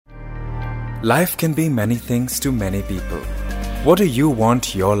Life can be many things to many people. What do you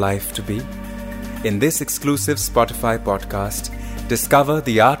want your life to be? In this exclusive Spotify podcast, discover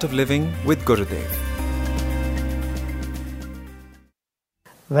the art of living with Gurudev.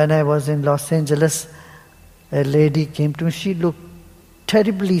 When I was in Los Angeles, a lady came to me. She looked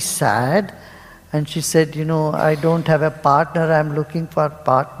terribly sad and she said, I don't have a partner. I'm looking for a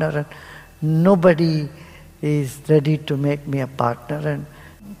partner and nobody is ready to make me a partner and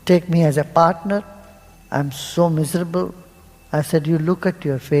take me as a partner. I'm so miserable. I said, you look at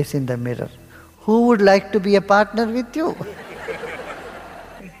your face in the mirror. Who would like to be a partner with you?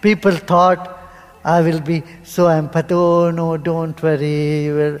 People thought I will be so empathic. Oh no, don't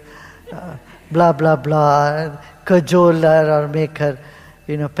worry. Blah, blah, blah. Cajole her or make her,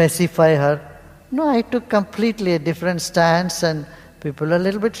 pacify her. No, I took completely a different stance and people are a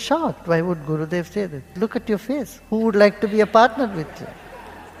little bit shocked. Why would Gurudev say that? Look at your face. Who would like to be a partner with you?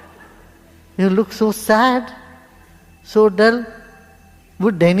 You look so sad, so dull.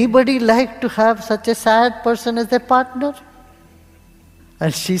 Would anybody like to have such a sad person as a partner?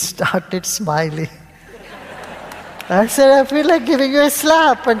 And she started smiling. I said, I feel like giving you a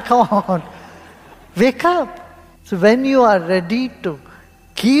slap and come on, wake up. So when you are ready to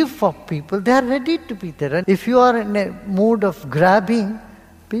give for people, they are ready to be there. And if you are in a mood of grabbing,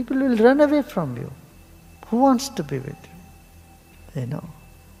 people will run away from you. Who wants to be with you?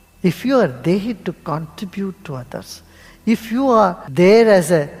 If you are there to contribute to others, if you are there as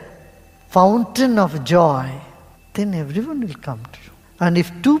a fountain of joy, then everyone will come to you. And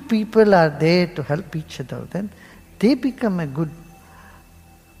if two people are there to help each other, then they become a good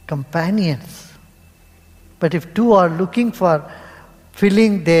companions. But if two are looking for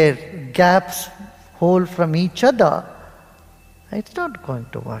filling their gaps whole from each other, it's not going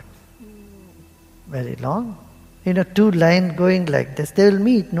to work very long. Two lines going like this, they will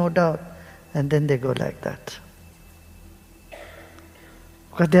meet, no doubt, and then they go like that.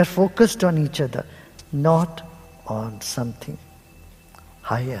 Because they are focused on each other, not on something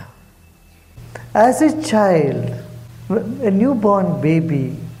higher. As a child, a newborn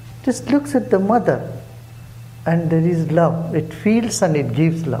baby just looks at the mother and there is love. It feels and it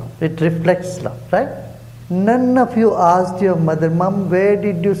gives love. It reflects love, right? None of you asked your mother, Mom, where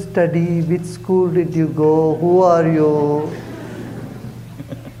did you study? Which school did you go? Who are you?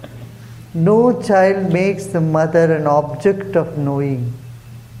 No child makes the mother an object of knowing.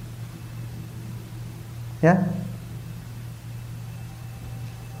 Yeah?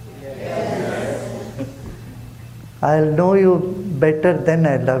 Yes. I'll know you better than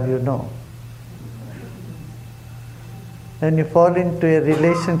I love you, no. When you fall into a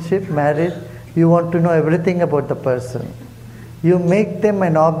relationship, marriage, you want to know everything about the person. You make them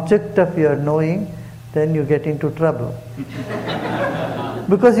an object of your knowing, then you get into trouble.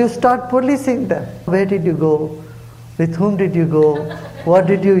 Because you start policing them. Where did you go? With whom did you go? What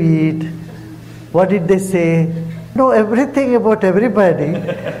did you eat? What did they say? Know everything about everybody.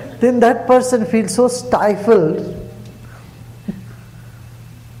 Then that person feels so stifled.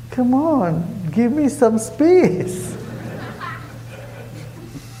 Come on, give me some space.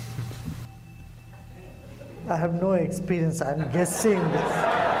 I have no experience, I'm guessing this.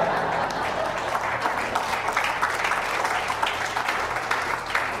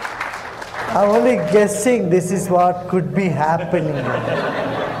 I'm only guessing this is what could be happening.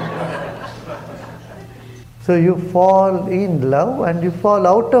 So you fall in love and you fall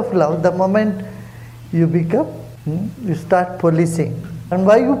out of love the moment you you start policing. And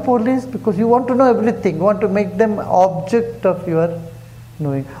why you police? Because you want to know everything. You want to make them object of your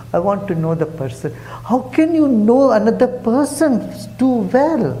knowing. I want to know the person. How can you know another person too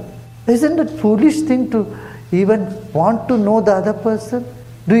well? Isn't it a foolish thing to even want to know the other person?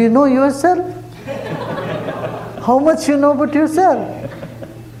 Do you know yourself? How much you know about yourself?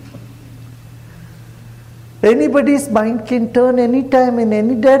 Anybody's mind can turn anytime in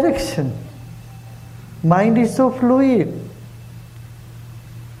any direction. Mind is so fluid.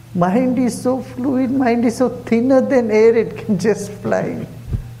 Mind is so fluid, mind is so thinner than air, it can just fly.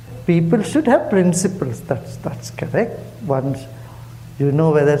 People should have principles, that's correct. Once you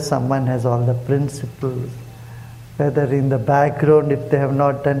know whether someone has all the principles, whether in the background if they have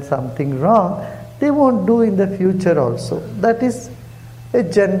not done something wrong, they won't do in the future also. That is a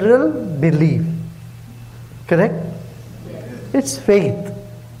general belief. Correct? Yes. It's faith.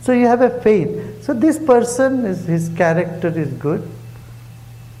 So you have a faith. So this person, his character is good.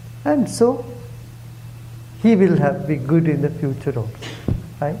 And so, he will be good in the future also.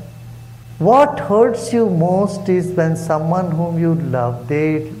 Right? What hurts you most is when someone whom you love,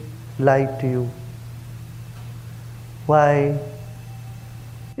 they lie to you. Why?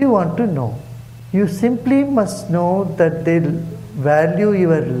 You want to know. You simply must know that they value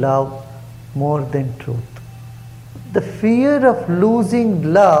your love more than truth. The fear of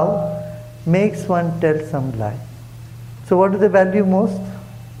losing love makes one tell some lie. So what do they value most?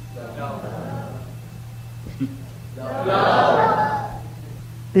 Love.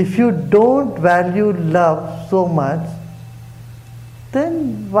 If you don't value love so much,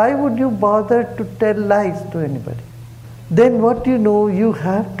 then why would you bother to tell lies to anybody? Then what you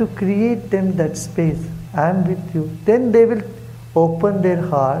have to create them that space. I am with you. Then they will open their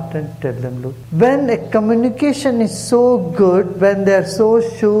heart and tell them, look. When a communication is so good, when they are so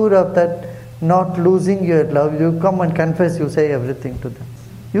sure of that not losing your love, you come and confess, you say everything to them.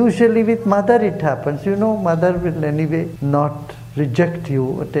 Usually with mother it happens. Mother will anyway not reject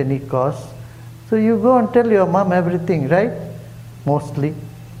you at any cost. So you go and tell your mom everything, right? Mostly.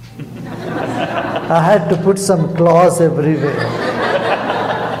 I had to put some clause everywhere.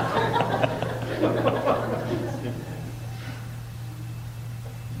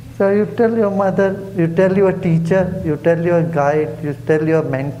 So you tell your mother, you tell your teacher, you tell your guide, you tell your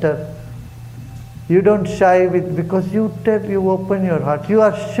mentor. You don't shy with, because you open your heart. You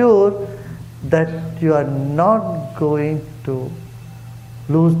are sure that you are not going to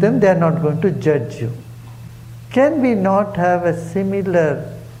lose them, they are not going to judge you. Can we not have a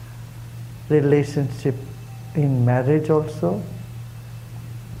similar relationship in marriage also?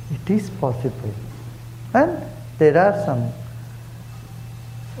 It is possible. And there are some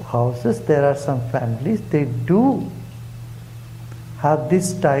houses, there are some families, they do have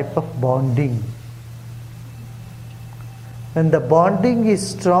this type of bonding. When the bonding is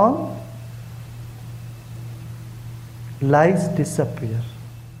strong, lies disappear.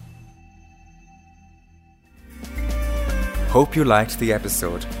 Hope you liked the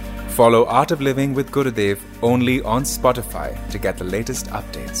episode. Follow Art of Living with Gurudev only on Spotify to get the latest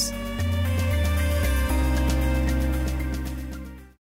updates.